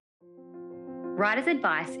Writer's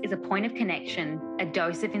Advice is a point of connection, a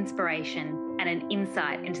dose of inspiration, and an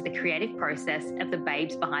insight into the creative process of the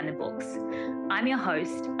babes behind the books. I'm your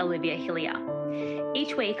host, Olivia Hillier.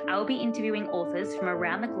 Each week, I'll be interviewing authors from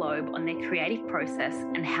around the globe on their creative process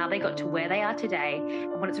and how they got to where they are today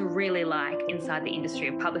and what it's really like inside the industry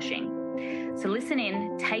of publishing. So listen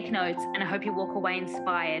in, take notes, and I hope you walk away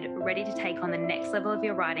inspired, ready to take on the next level of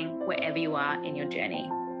your writing wherever you are in your journey.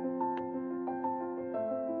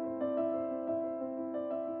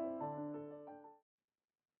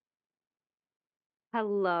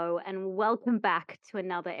 Hello and welcome back to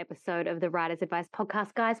another episode of the Writer's Advice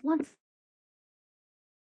podcast, guys. Once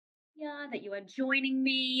that you are joining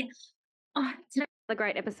me. Today's a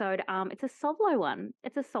great episode. It's a solo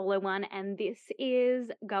one. And this is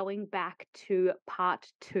going back to part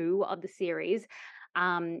 2 of the series,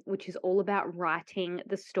 which is all about writing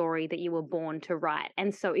the story that you were born to write.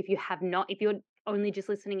 And so if you're only just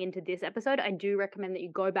listening into this episode, I do recommend that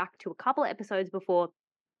you go back to a couple of episodes before.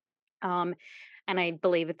 And I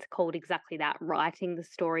believe it's called exactly that, writing the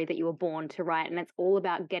story that you were born to write. And it's all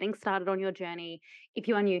about getting started on your journey. If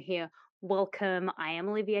you are new here, welcome. I am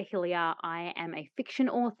Olivia Hillier. I am a fiction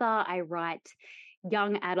author. I write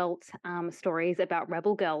young adult stories about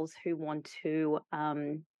rebel girls who want to,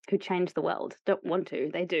 who change the world. Don't want to,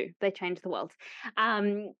 they do. They change the world.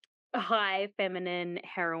 High feminine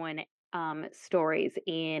heroine stories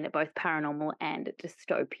in both paranormal and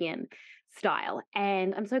dystopian style.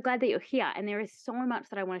 And I'm so glad that you're here. And there is so much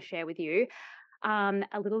that I want to share with you. A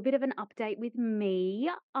little bit of an update with me.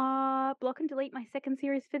 Block and Delete, my second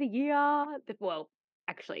series for the year. Well,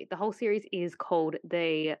 actually, the whole series is called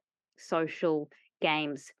the Social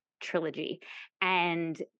Games Trilogy.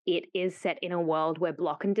 And it is set in a world where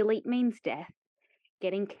block and delete means death.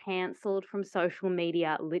 Getting cancelled from social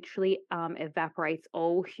media literally evaporates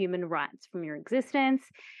all human rights from your existence.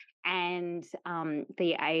 And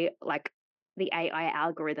the AI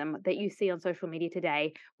algorithm that you see on social media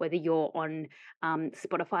today, whether you're on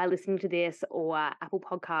Spotify listening to this or Apple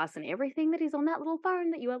Podcasts and everything that is on that little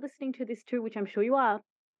phone that you are listening to this to, which I'm sure you are,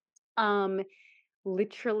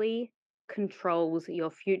 literally controls your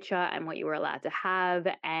future and what you are allowed to have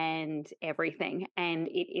and everything. And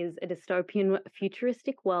it is a dystopian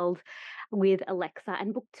futuristic world with Alexa,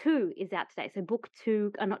 and book 2 is out today. So book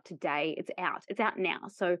 2, not today, it's out now.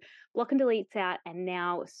 So Block and Delete's out, and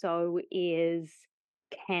now so is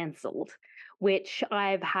Cancelled, which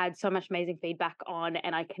I've had so much amazing feedback on,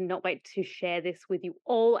 and I cannot wait to share this with you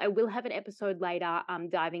all. I will have an episode later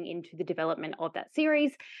diving into the development of that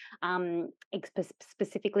series,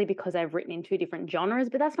 specifically because I've written in 2 different genres,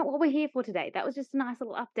 but that's not what we're here for today. That was just a nice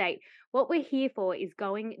little update. What we're here for is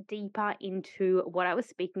going deeper into what I was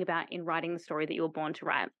speaking about in writing the story that you were born to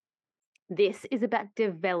write. This is about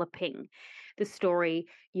developing the story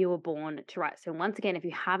you were born to write. So once again, if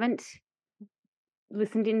you haven't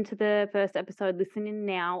listened into the first episode, listen in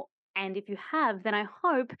now. And if you have, then I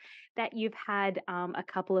hope that you've had a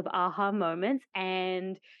couple of aha moments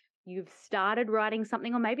and you've started writing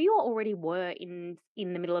something, or maybe you already were in the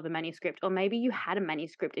middle of a manuscript, or maybe you had a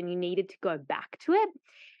manuscript and you needed to go back to it,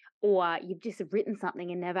 or you've just written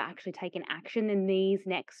something and never actually taken action. Then these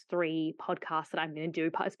next 3 podcasts that I'm going to do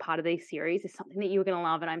as part of this series is something that you're going to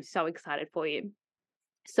love, and I'm so excited for you.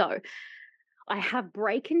 So I have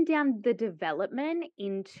broken down the development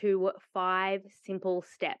into 5 simple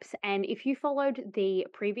steps. And if you followed the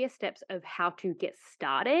previous steps of how to get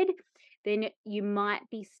started, then you might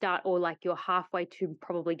be you're halfway to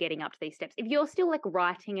probably getting up to these steps. If you're still like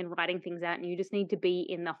writing things out and you just need to be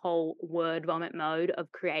in the whole word vomit mode of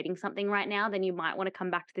creating something right now, then you might want to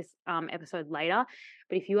come back to this episode later.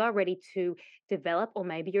 But if you are ready to develop, or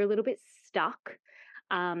maybe you're a little bit stuck,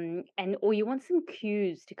 or you want some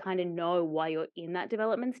cues to kind of know why you're in that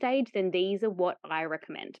development stage, then these are what I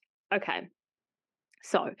recommend. Okay.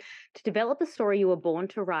 So to develop the story you were born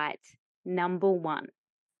to write, number 1,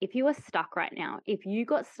 if you are stuck right now, if you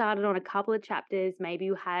got started on a couple of chapters, maybe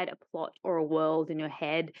you had a plot or a world in your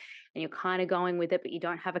head and you're kind of going with it, but you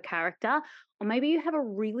don't have a character, or maybe you have a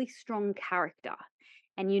really strong character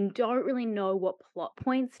and you don't really know what plot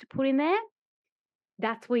points to put in there,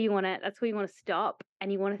 that's where you want to stop,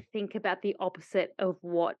 and you want to think about the opposite of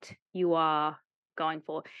what you are going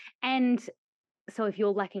for. And so if you're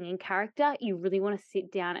lacking in character, you really want to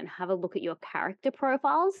sit down and have a look at your character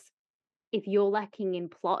profiles. If you're lacking in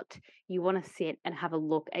plot, you want to sit and have a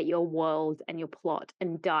look at your world and your plot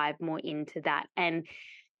and dive more into that. And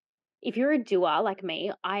if you're a doer like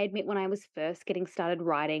me, I admit when I was first getting started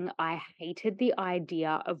writing, I hated the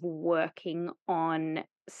idea of working on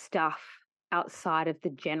stuff outside of the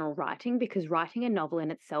general writing, because writing a novel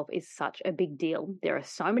in itself is such a big deal. There are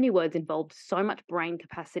so many words involved, so much brain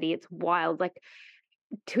capacity. It's wild. Like,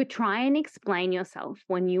 to try and explain yourself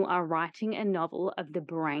when you are writing a novel of the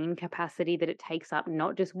brain capacity that it takes up,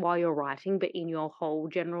 not just while you're writing, but in your whole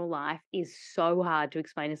general life, is so hard to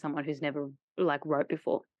explain to someone who's never like wrote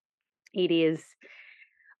before. It is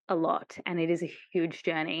a lot, and it is a huge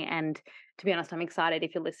journey. And to be honest, I'm excited,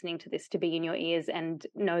 if you're listening to this, to be in your ears and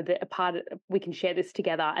know that we can share this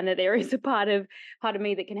together, and that there is a part of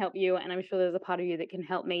me that can help you, and I'm sure there's a part of you that can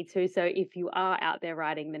help me too. So if you are out there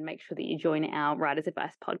writing, then make sure that you join our Writers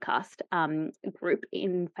Advice podcast group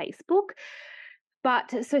in Facebook.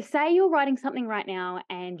 But so say you're writing something right now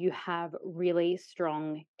and you have really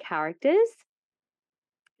strong characters,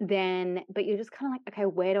 but you're just kind of like, okay,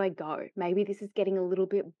 where do I go? Maybe this is getting a little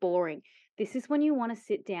bit boring. This is when you want to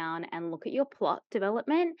sit down and look at your plot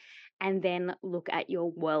development and then look at your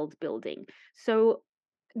world building. So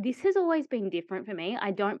this has always been different for me. I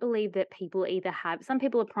don't believe that some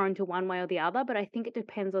people are prone to one way or the other, but I think it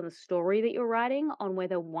depends on the story that you're writing, on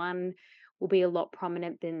whether one will be a lot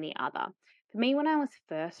prominent than the other. For me, when I was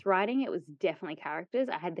first writing, it was definitely characters.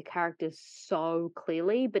 I had the characters so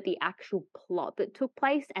clearly, but the actual plot that took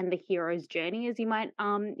place and the hero's journey, as you might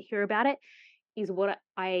hear about it, is what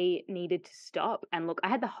I needed to stop and look. I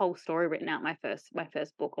had the whole story written out, my first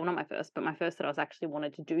book, or not my first, but my first that I was actually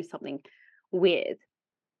wanted to do something with.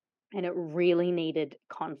 And it really needed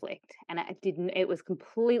conflict, and it was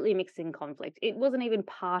completely mixing conflict. It wasn't even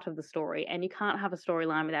part of the story, and you can't have a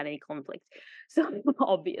storyline without any conflict. So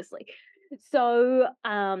obviously. So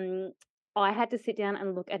I had to sit down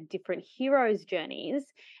and look at different heroes' journeys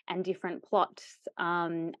and different plots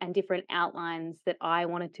and different outlines that I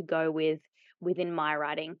wanted to go with within my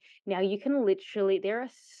writing. Now, there are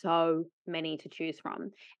so many to choose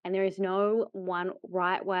from, and there is no one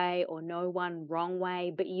right way or no one wrong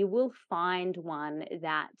way, but you will find one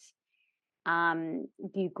that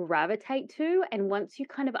you gravitate to. And once you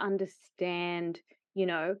kind of understand,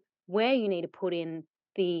 where you need to put in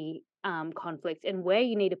the conflict, and where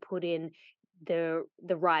you need to put in the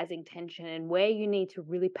rising tension, and where you need to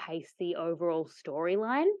really pace the overall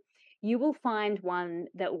storyline, you will find one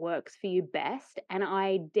that works for you best. And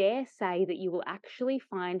I dare say that you will actually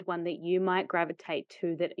find one that you might gravitate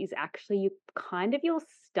to that is actually kind of your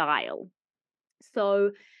style. So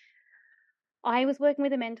I was working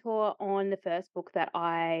with a mentor on the first book that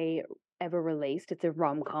I ever released. It's a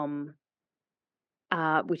rom-com,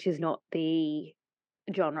 which is not the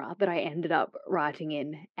genre that I ended up writing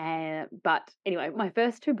in. But anyway, my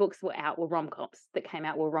first two books were rom-coms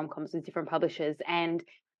with different publishers. And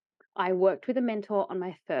I worked with a mentor on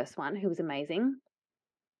my first one, who was amazing.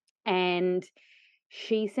 And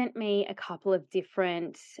she sent me a couple of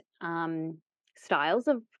different styles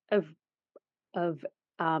of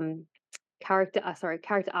character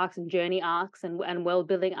arcs and journey arcs and world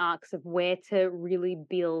building arcs, of where to really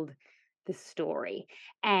build the story,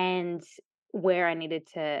 and where I needed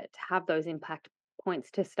to have those impact points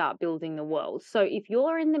to start building the world. So if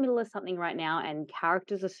you're in the middle of something right now and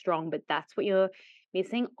characters are strong, but that's what you're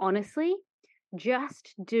missing, honestly,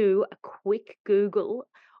 just do a quick Google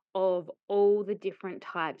of all the different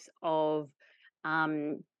types of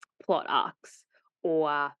plot arcs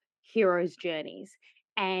or heroes' journeys,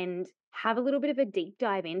 and have a little bit of a deep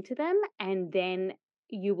dive into them, and then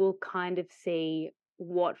you will kind of see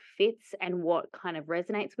what fits and what kind of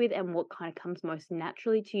resonates with and what kind of comes most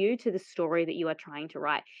naturally to you, to the story that you are trying to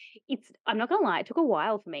write. I'm not gonna lie, it took a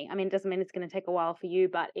while for me. I mean, it doesn't mean it's gonna take a while for you,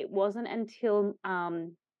 but it wasn't until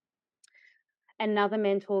another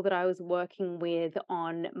mentor that I was working with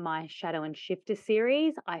on my Shadow and Shifter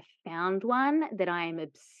series, I found one that I am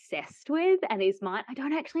obsessed with, and is mine. I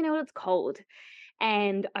don't actually know what it's called.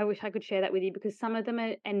 And I wish I could share that with you, because some of them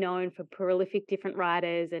are known for prolific different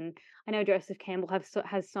writers. And I know Joseph Campbell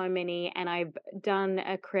has so many, and I've done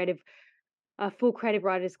a full creative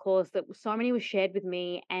writers course that so many was shared with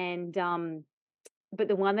me. And but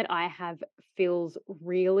the one that I have feels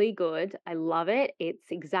really good. I love it. It's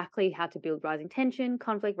exactly how to build rising tension,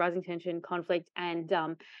 conflict, and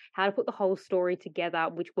how to put the whole story together,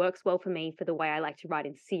 which works well for me for the way I like to write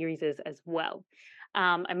in series as well.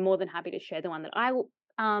 I'm more than happy to share the one that I will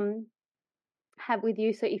have with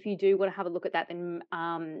you. So if you do want to have a look at that, then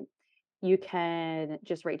you can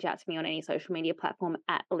just reach out to me on any social media platform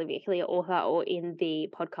at Olivia Hillier Author, or in the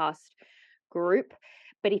podcast group.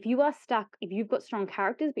 But if you've got strong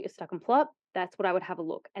characters but you're stuck in plot, that's what I would have a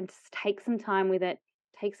look, and just take some time with it.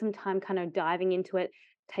 Take some time kind of diving into it.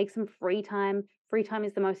 Take some free time. Free time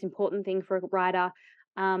is the most important thing for a writer.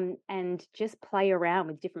 and just play around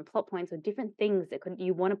with different plot points or different things that could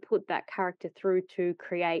you want to put that character through to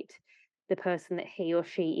create the person that he or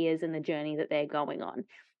she is and the journey that they're going on.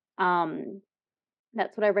 Um,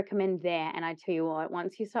 that's what I recommend there. And I tell you what,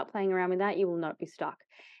 once you start playing around with that, you will not be stuck.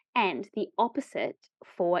 And the opposite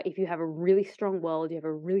for if you have a really strong world, you have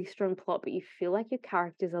a really strong plot, but you feel like your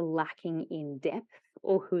characters are lacking in depth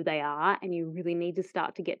or who they are, and you really need to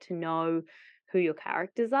start to get to know who your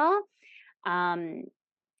characters are. Um,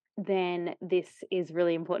 then this is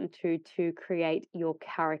really important too to create your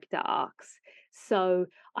character arcs. So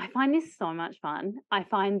I find this so much fun. I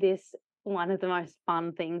find this one of the most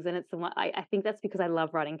fun things, and it's the one I think that's because I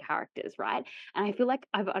love writing characters, right? And I feel like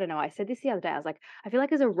I don't know. I said this the other day. I was like, I feel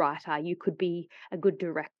like as a writer, you could be a good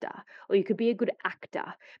director or you could be a good actor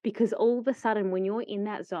because all of a sudden, when you're in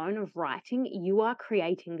that zone of writing, you are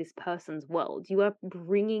creating this person's world. You are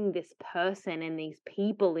bringing this person and these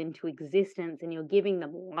people into existence and you're giving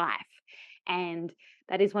them life. And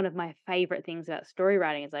that is one of my favorite things about story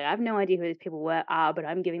writing. It's like, I have no idea who these people are, but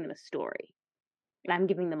I'm giving them a story and I'm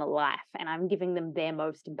giving them a life and I'm giving them their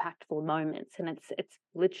most impactful moments. And it's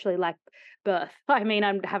literally like birth. I mean,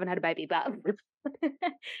 I haven't had a baby, but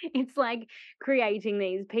it's like creating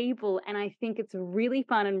these people. And I think it's really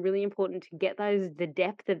fun and really important to get the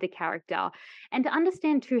depth of the character and to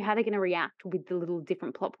understand too how they're going to react with the little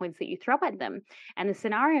different plot points that you throw at them and the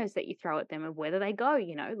scenarios that you throw at them of whether they go,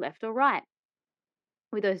 left or right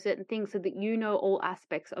with those certain things so that you know all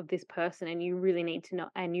aspects of this person and you really need to know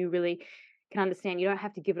and you really can understand. You don't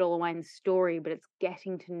have to give it all away in the story, but it's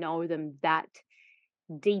getting to know them that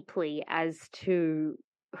deeply as to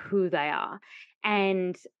who they are.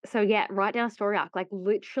 And so, yeah, write down a story arc, like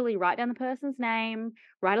literally write down the person's name,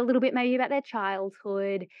 write a little bit maybe about their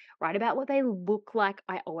childhood, write about what they look like.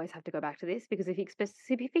 I always have to go back to this because if you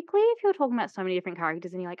specifically, if you're talking about so many different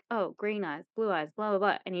characters and you're like, oh, green eyes, blue eyes, blah, blah,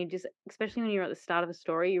 blah, and you just, especially when you're at the start of a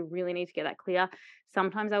story, you really need to get that clear.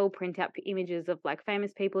 Sometimes I will print out images of like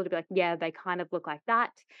famous people to be like, yeah, they kind of look like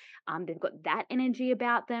that. They've got that energy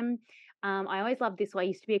about them. I always loved this. So I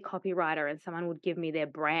used to be a copywriter and someone would give me their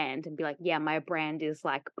brand and be like, yeah, my brand is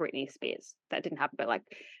like Britney Spears. That didn't happen, but like,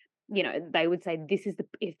 they would say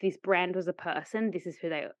if this brand was a person, this is who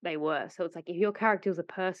they were. So it's like if your character was a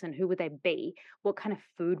person, who would they be? What kind of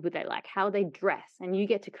food would they like? How would they dress? And you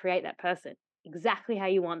get to create that person exactly how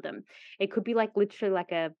you want them. It could be like literally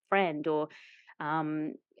like a friend or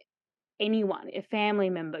um anyone, a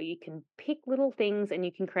family member. You can pick little things and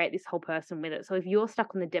you can create this whole person with it. So if you're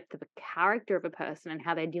stuck on the depth of a character of a person and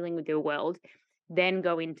how they're dealing with their world, then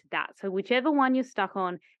go into that. So whichever one you're stuck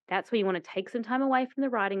on, that's where you want to take some time away from the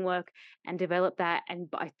writing work and develop that. And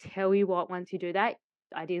I tell you what, once you do that,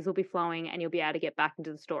 ideas will be flowing and you'll be able to get back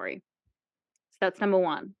into the story. So that's number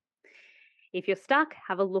one. If you're stuck,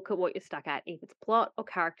 have a look at what you're stuck at, if it's plot or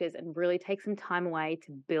characters, and really take some time away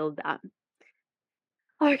to build that.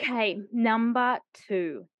 Okay, number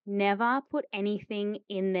 2, never put anything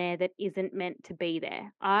in there that isn't meant to be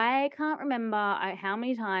there. I can't remember how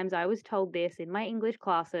many times I was told this in my English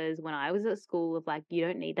classes when I was at school of like, you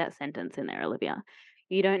don't need that sentence in there, Olivia.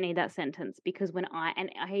 You don't need that sentence because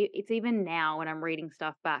it's even now when I'm reading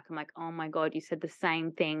stuff back, I'm like, oh my God, you said the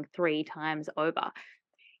same thing 3 times over.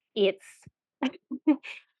 It's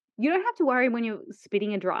You don't have to worry when you're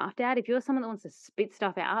spitting a draft out. If you're someone that wants to spit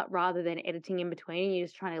stuff out rather than editing in between and you're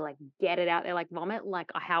just trying to like get it out there like vomit,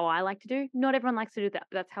 like how I like to do. Not everyone likes to do that,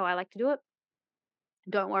 but that's how I like to do it.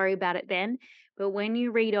 Don't worry about it then. But when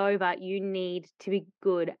you read over, you need to be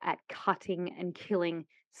good at cutting and killing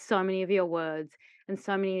so many of your words and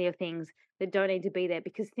so many of your things that don't need to be there.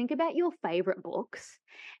 Because think about your favorite books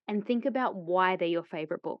and think about why they're your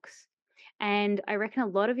favorite books. And I reckon a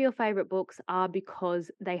lot of your favorite books are because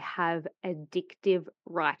they have addictive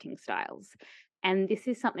writing styles. And this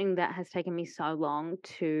is something that has taken me so long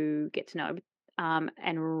to get to know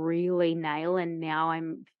and really nail. And now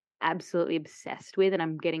I'm absolutely obsessed with and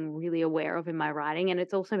I'm getting really aware of in my writing. And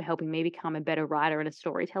it's also helping me become a better writer and a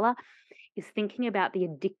storyteller, is thinking about the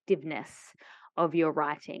addictiveness of your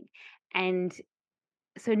writing. And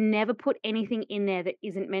so never put anything in there that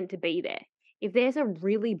isn't meant to be there. If there's a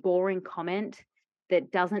really boring comment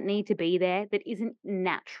that doesn't need to be there, that isn't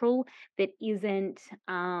natural, that isn't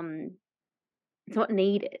it's not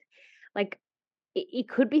needed. Like it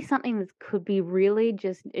could be something that could be really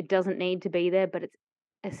just it doesn't need to be there, but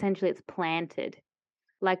it's planted.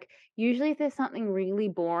 Like usually if there's something really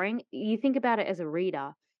boring, you think about it as a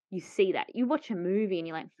reader, you see that. You watch a movie and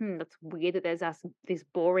you're like, that's weird that there's this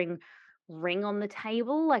boring ring on the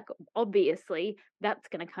table, like obviously that's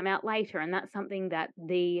going to come out later, and that's something that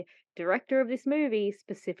the director of this movie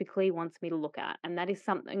specifically wants me to look at, and that is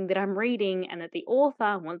something that I'm reading, and that the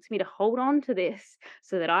author wants me to hold on to this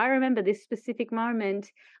so that I remember this specific moment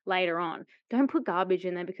later on. Don't put garbage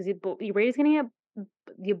in there, because your reader's going to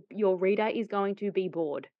your reader is going to be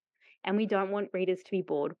bored, and we don't want readers to be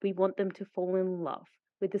bored. We want them to fall in love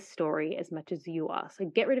with the story as much as you are. So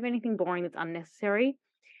get rid of anything boring that's unnecessary.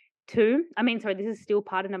 This is still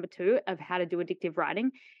part of number 2 of how to do addictive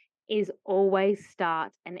writing, is always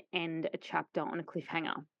start and end a chapter on a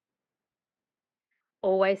cliffhanger.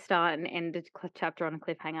 Always start and end a chapter on a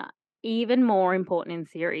cliffhanger. Even more important in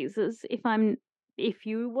series is if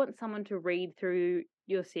you want someone to read through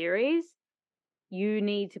your series, you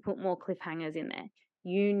need to put more cliffhangers in there.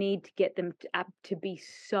 You need to get them to be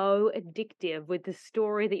so addictive with the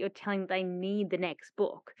story that you're telling. They need the next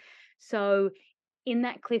book. So in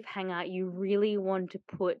that cliffhanger, you really want to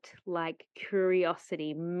put like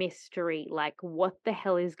curiosity, mystery, like what the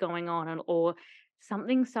hell is going on, or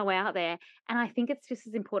something so out there. And I think it's just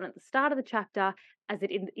as important at the start of the chapter as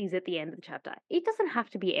it is at the end of the chapter. It doesn't have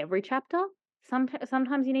to be every chapter.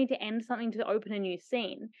 Sometimes you need to end something to open a new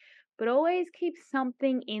scene, but always keep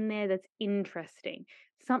something in there that's interesting,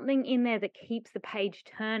 something in there that keeps the page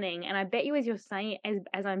turning. And I bet you, as you're saying,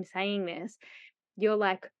 as I'm saying this, you're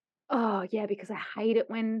like, oh yeah, because I hate it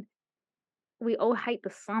when we all hate the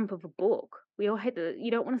slump of a book. We all hate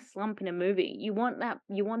you don't want to slump in a movie. You want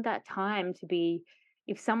that time to be,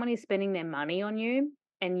 if someone is spending their money on you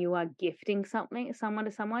and you are gifting someone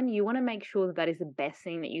to someone, you want to make sure that that is the best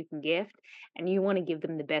thing that you can gift, and you want to give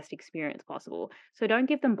them the best experience possible. So don't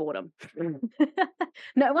give them boredom.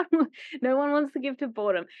 no one no one wants to give to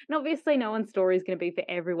boredom. And obviously no one's story is going to be for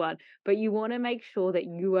everyone, but you want to make sure that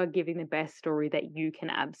you are giving the best story that you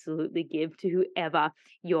can absolutely give to whoever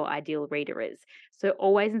your ideal reader is. So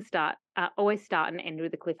always start and end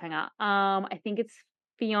with a cliffhanger. I think it's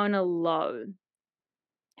Fiona Lowe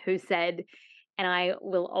who said, and I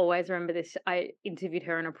will always remember this, I interviewed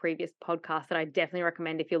her in a previous podcast that I definitely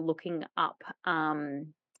recommend if you're looking up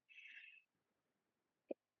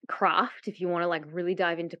craft, if you want to like really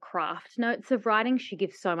dive into craft notes of writing. She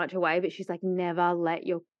gives so much away, but she's like, never let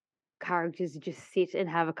your characters just sit and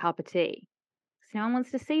have a cup of tea. So no one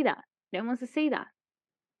wants to see that. No one wants to see that.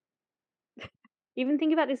 Even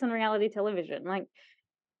think about this on reality television. Like,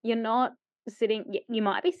 you're not sitting, you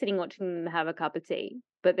might be sitting watching them have a cup of tea,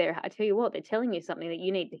 but I tell you what, they're telling you something that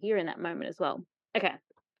you need to hear in that moment as well. Okay,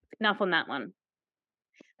 enough on that one.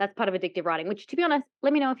 That's part of addictive writing, which, to be honest,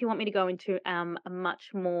 let me know if you want me to go into a much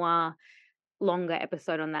more longer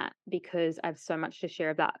episode on that, because I have so much to share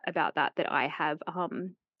about that I have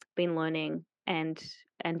been learning and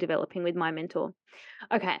developing with my mentor.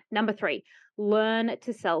 Okay, number 3, learn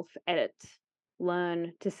to self-edit.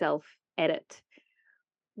 Learn to self-edit.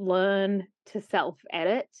 Learn to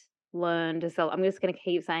self-edit. I'm just going to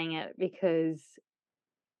keep saying it because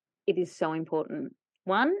it is so important.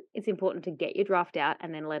 1, it's important to get your draft out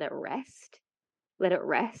and then let it rest. Let it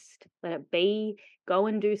rest. Let it be. Go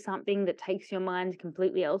and do something that takes your mind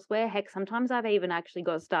completely elsewhere. Heck, sometimes I've even actually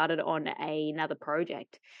got started on another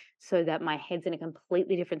project so that my head's in a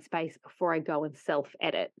completely different space before I go and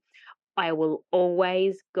self-edit. I will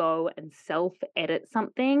always go and self-edit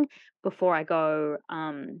something before I go,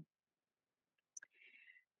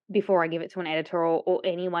 before I give it to an editor or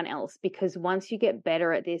anyone else, because once you get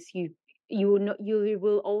better at this, you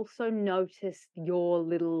will also notice your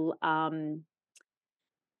little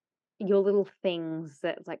things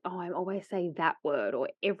that's like, oh, I always say that word, or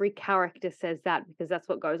every character says that because that's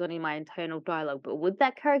what goes on in my internal dialogue. But would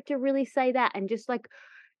that character really say that? And just like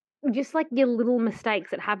your little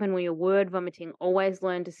mistakes that happen when you're word vomiting, always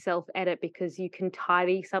learn to self-edit, because you can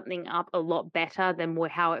tidy something up a lot better than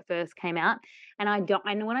how it first came out. And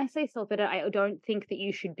when I say self-edit, I don't think that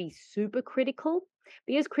you should be super critical.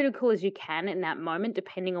 Be as critical as you can in that moment,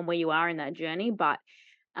 depending on where you are in that journey. But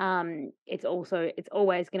it's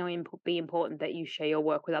always going to be important that you share your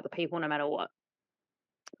work with other people, no matter what,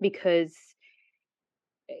 because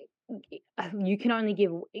you can only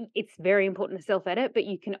give, it's very important to self-edit, but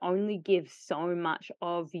you can only give so much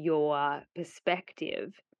of your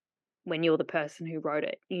perspective when you're the person who wrote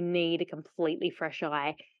it. You need a completely fresh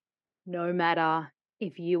eye, no matter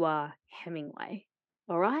if you are Hemingway.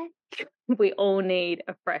 All right? We all need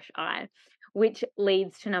a fresh eye, which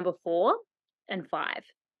leads to number 4 and 5.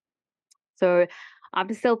 So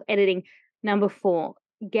after self-editing, number 4,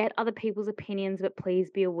 get other people's opinions, but please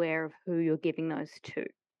be aware of who you're giving those to.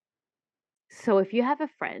 So if you have a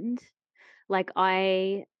friend, like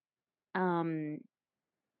I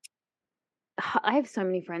I have so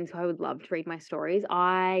many friends who I would love to read my stories.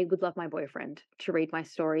 I would love my boyfriend to read my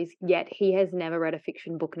stories, yet he has never read a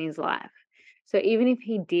fiction book in his life. So even if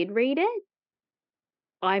he did read it,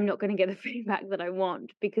 I'm not gonna get the feedback that I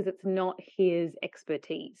want because it's not his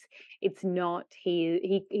expertise. It's not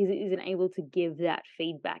he isn't able to give that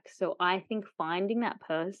feedback. So I think finding that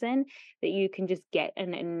person that you can just get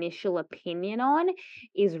an initial opinion on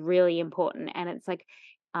is really important. And it's like,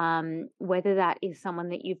 whether that is someone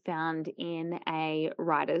that you found in a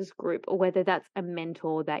writers group, or whether that's a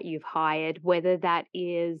mentor that you've hired, whether that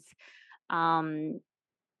is, um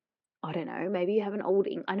I don't know, maybe you have an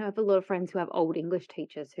I know I have a lot of friends who have old English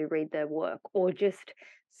teachers who read their work, or just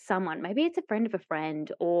someone, maybe it's a friend of a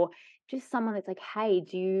friend, or just someone that's like, "Hey,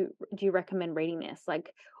 do you recommend reading this?"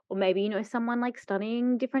 Like, or maybe you know someone like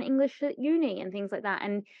studying different English at uni and things like that,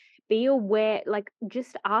 and be aware, like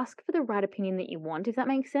just ask for the right opinion that you want, if that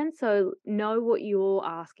makes sense. So know what you're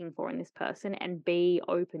asking for in this person and be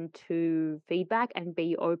open to feedback and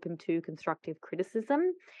be open to constructive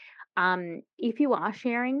criticism. If you are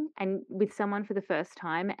sharing and with someone for the first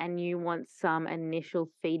time and you want some initial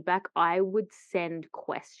feedback, I would send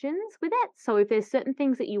questions with it. So if there's certain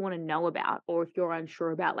things that you want to know about, or if you're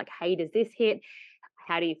unsure about, like, hey, does this hit?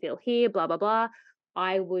 How do you feel here? Blah, blah, blah.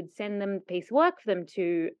 I would send them a piece of work for them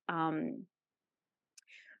to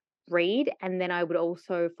read. And then I would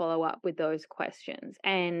also follow up with those questions.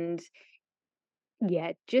 And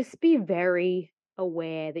yeah, just be very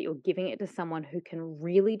aware that you're giving it to someone who can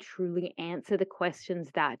really truly answer the questions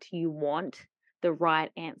that you want the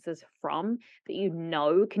right answers from, that you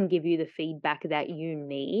know can give you the feedback that you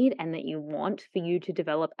need and that you want for you to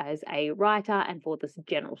develop as a writer and for this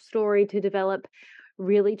general story to develop.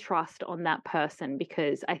 Really trust on that person,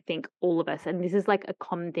 because I think all of us, and this is like a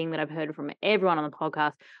common thing that I've heard from everyone on the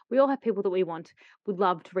podcast, we all have people that we would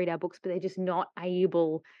love to read our books, but they're just not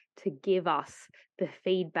able to give us the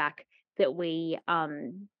feedback that we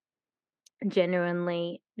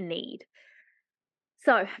genuinely need.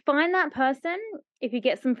 So find that person. If you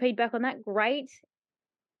get some feedback on that, great.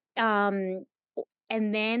 And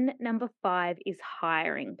then number 5 is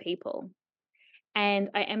hiring people. And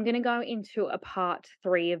I am going to go into a part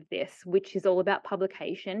 3 of this, which is all about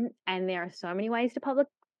publication. And there are so many ways to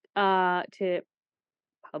publicize,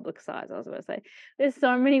 I was gonna say. There's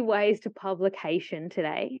so many ways to publication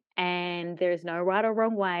today, and there is no right or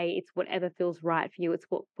wrong way. It's whatever feels right for you. It's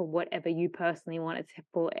for whatever you personally want. It's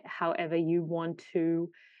for however you want to.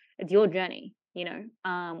 It's your journey. You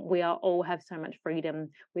know, we are all have so much freedom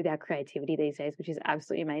with our creativity these days, which is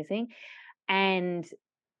absolutely amazing. And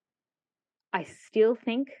I still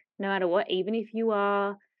think, no matter what, even if you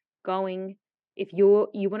are going, if you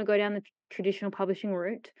want to go down the traditional publishing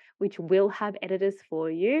route, which will have editors for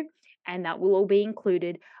you, and that will all be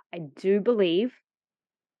included, I do believe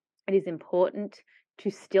it is important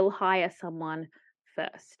to still hire someone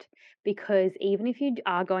first, because even if you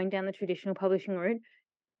are going down the traditional publishing route,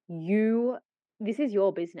 you this is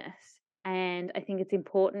your business, and I think it's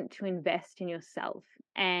important to invest in yourself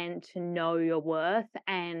and to know your worth,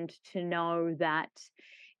 and to know that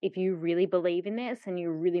if you really believe in this and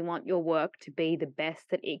you really want your work to be the best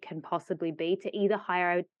that it can possibly be, to either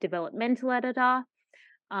hire a developmental editor.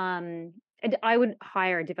 And I would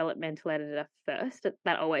hire a developmental editor first.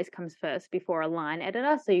 That always comes first before a line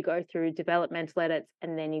editor. So you go through developmental edits,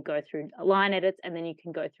 and then you go through line edits, and then you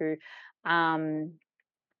can go through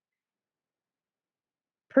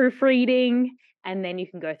proofreading, and then you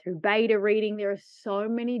can go through beta reading. There are so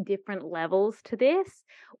many different levels to this.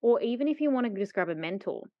 Or even if you want to just grab a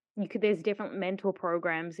mentor, there's different mentor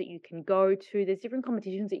programs that you can go to. There's different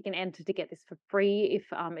competitions that you can enter to get this for free if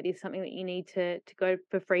it is something that you need to go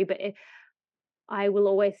for free. But I will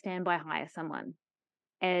always stand by hire someone.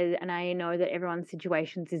 And I know that everyone's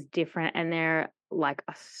situations is different, and there are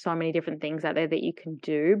so many different things out there that you can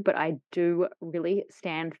do, but I do really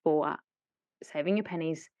stand for saving your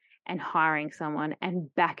pennies and hiring someone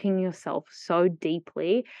and backing yourself so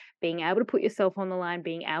deeply, being able to put yourself on the line,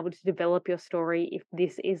 being able to develop your story. If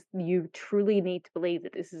this is, you truly need to believe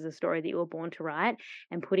that this is a story that you were born to write,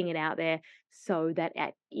 and putting it out there so that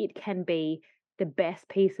it can be the best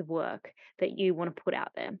piece of work that you want to put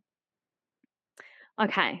out there.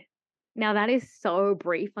 Okay. Now that is so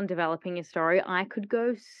brief on developing your story. I could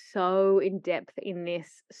go so in depth in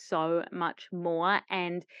this so much more.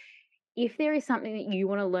 And if there is something that you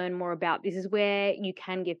want to learn more about, this is where you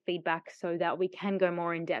can give feedback so that we can go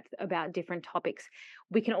more in depth about different topics.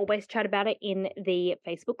 We can always chat about it in the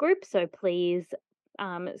Facebook group. So please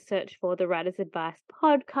search for the Writer's Advice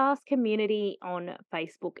podcast community on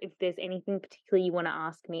Facebook if there's anything particularly you want to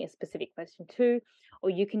ask me a specific question to, or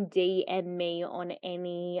you can DM me on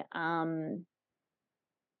any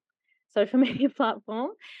social media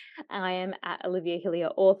platform. I am at Olivia Hillier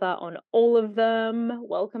Author on all of them.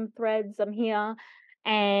 Welcome Threads, I'm here.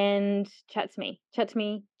 And chat to me.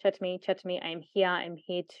 I am here. I'm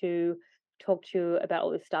here to talk to you about all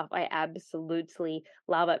this stuff. I absolutely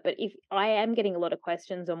love it. But if I am getting a lot of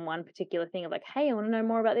questions on one particular thing of like, hey, I want to know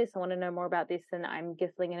more about this, then I'm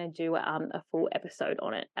definitely going to do a full episode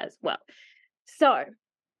on it as well. So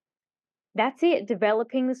that's it.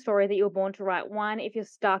 Developing the story that you were born to write. One, if you're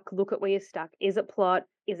stuck, look at where you're stuck. Is it plot?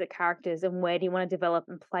 Is it characters? And where do you want to develop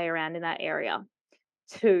and play around in that area?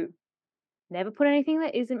 Two, never put anything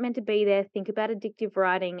that isn't meant to be there. Think about addictive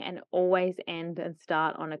writing and always end and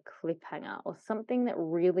start on a cliffhanger or something that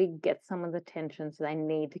really gets someone's attention so they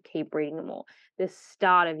need to keep reading more. The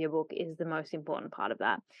start of your book is the most important part of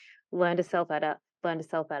that. Learn to self-edit.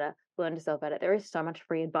 There is so much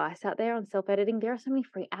free advice out there on self-editing. There are so many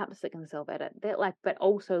free apps that can self-edit. But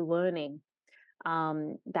also learning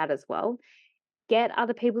that as well. Get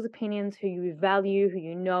other people's opinions who you value, who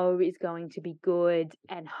you know is going to be good,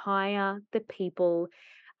 and hire the people.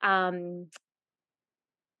 Also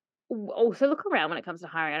look around when it comes to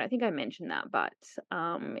hiring. I don't think I mentioned that, but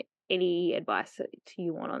any advice that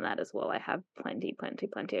you want on that as well. I have plenty.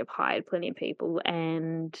 I've hired plenty of people,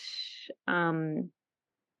 and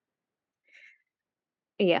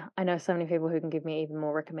yeah, I know so many people who can give me even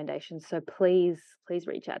more recommendations. So please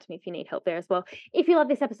reach out to me if you need help there as well. If you love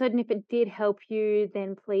this episode and if it did help you,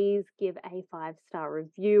 then please give a 5-star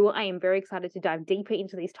review. I am very excited to dive deeper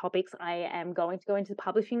into these topics. I am going to go into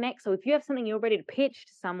publishing next. So if you have something you're ready to pitch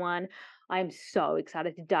to someone, I'm so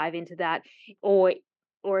excited to dive into that. Or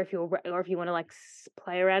if you want to like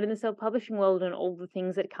play around in the self-publishing world and all the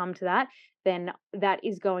things that come to that, then that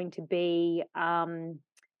is going to be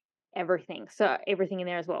everything. So everything in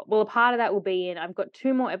there as well. Well, a part of that will be I've got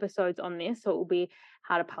 2 more episodes on this. So it will be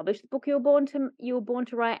how to publish the book you were born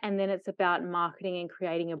to write. And then it's about marketing and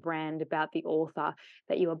creating a brand about the author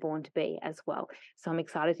that you were born to be as well. So I'm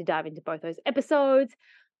excited to dive into both those episodes.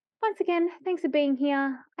 Once again, thanks for being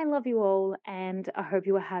here. I love you all. And I hope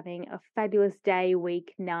you are having a fabulous day,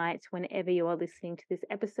 week, night, whenever you are listening to this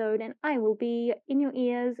episode. And I will be in your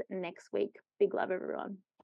ears next week. Big love, everyone.